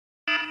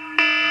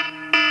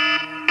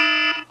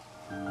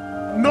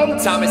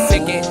Time is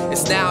ticking,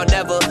 it's now or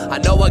never. I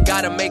know I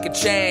gotta make a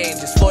change,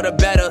 it's for the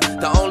better.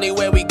 The only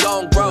way we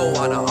gon' grow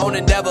on our own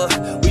endeavor.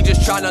 We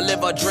just tryna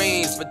live our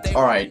dreams, but they...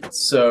 Alright,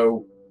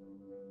 so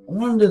I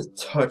wanted to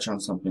touch on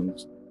something,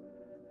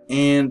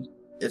 and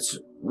it's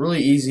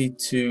really easy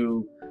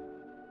to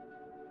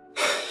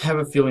have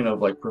a feeling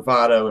of like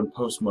bravado and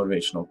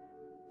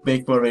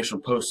make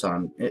motivational posts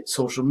on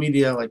social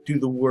media, like do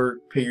the work,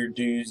 pay your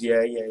dues,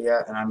 yeah,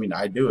 and I mean,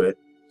 I do it,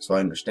 so I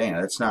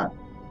understand. It's not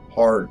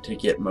hard to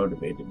get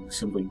motivated. You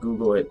simply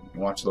Google it,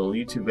 watch a little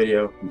YouTube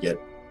video, and get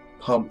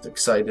pumped,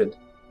 excited,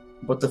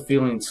 but the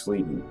feeling's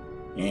fleeting,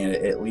 and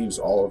it leaves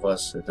all of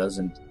us. It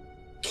doesn't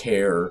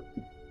care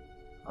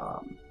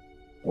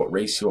what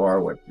race you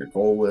are, what your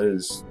goal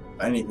is,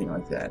 anything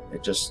like that.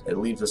 It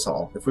leaves us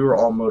all. If we were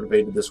all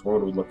motivated, this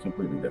world would look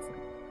completely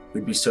different.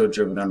 We'd be so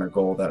driven on our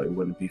goal that we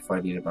wouldn't be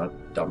fighting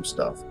about dumb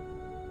stuff.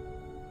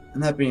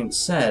 And that being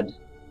said,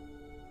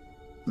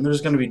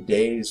 there's going to be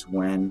days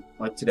when,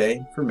 like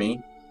today for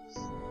me,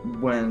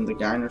 when the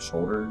guy on your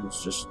shoulder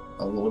is just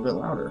a little bit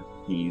louder.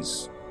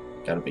 He's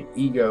got a big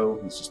ego,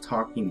 he's just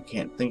talking, you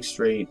can't think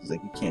straight, he's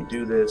like, you can't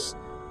do this,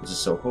 this is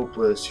so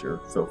hopeless, you're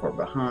so far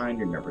behind,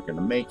 you're never going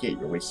to make it,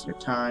 you're wasting your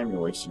time,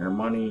 you're wasting your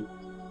money,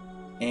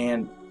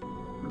 and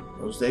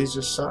those days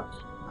just suck.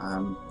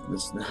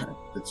 It's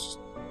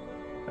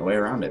no way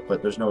around it,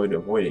 but there's no way to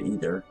avoid it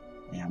either.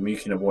 And you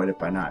can avoid it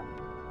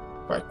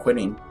by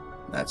quitting,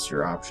 that's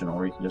your option,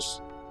 or you can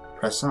just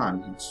press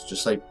on. It's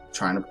just like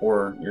trying to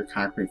pour your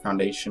concrete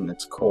foundation.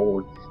 It's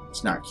cold,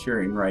 it's not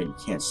curing right, you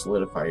can't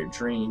solidify your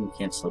dream, you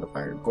can't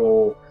solidify your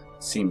goal,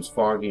 it seems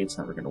foggy, it's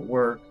never going to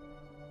work.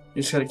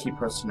 You just got to keep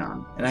pressing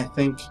on. And I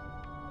think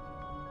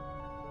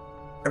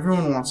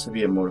everyone wants to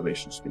be a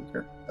motivational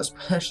speaker,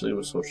 especially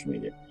with social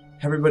media.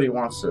 Everybody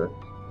wants to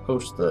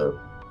post the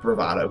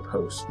bravado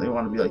posts. They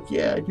want to be like,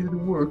 yeah, I do the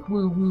work,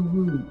 woo woo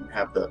woo,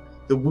 have the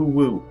woo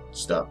woo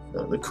stuff,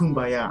 the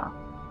kumbaya.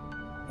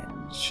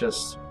 And it's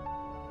just,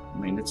 I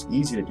mean, it's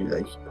easy to do that.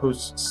 You can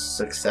post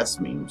success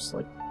memes.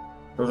 Like,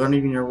 those aren't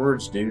even your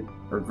words, dude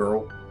or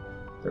girl.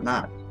 They're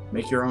not.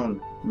 Make your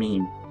own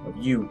meme of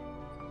you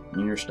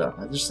and your stuff.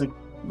 I just think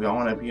we all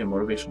want to be a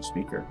motivational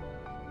speaker.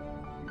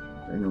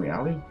 In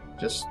reality,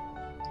 just,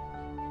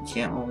 you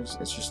can't always,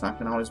 it's just not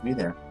going to always be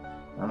there.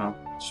 I don't know.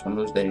 It's just one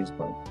of those days,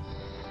 but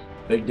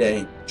big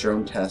day,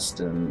 drone test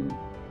in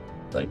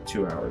like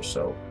 2 hours,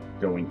 so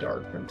going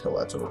dark until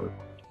that's over.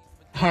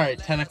 Alright,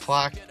 10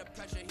 o'clock.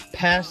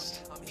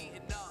 Passed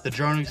the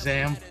drone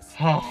exam.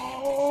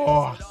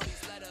 Oh,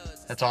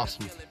 that's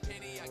awesome.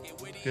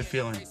 Good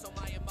feeling.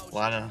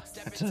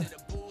 That's a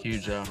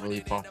huge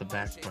relief off the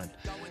back, but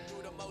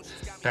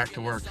back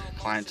to work.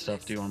 Client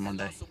stuff due on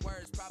Monday.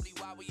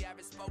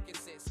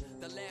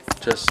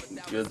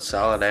 Just good,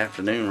 solid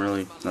afternoon,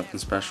 really. Nothing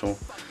special.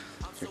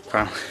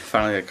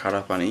 Finally got caught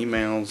up on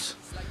emails.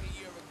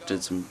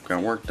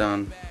 Got work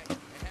done.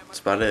 That's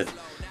about it.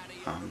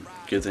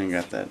 Good thing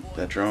I got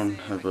that drone.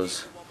 It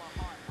was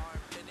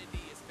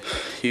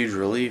huge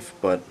relief,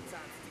 but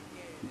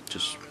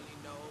just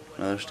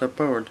another step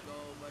forward.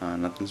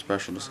 Nothing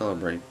special to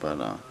celebrate,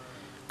 but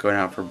going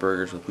out for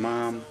burgers with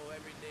Mom.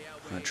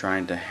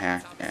 Trying to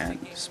hack at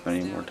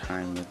spending more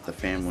time with the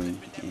family,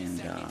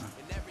 and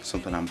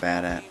something I'm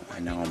bad at. I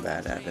know I'm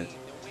bad at it,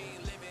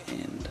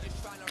 and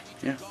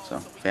yeah, so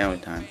family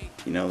time,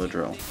 you know the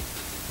drill.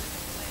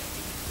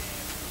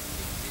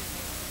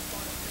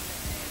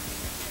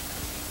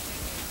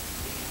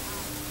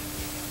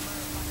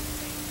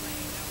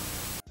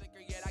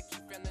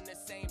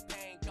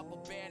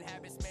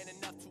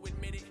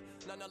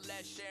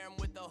 Sharing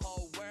with the whole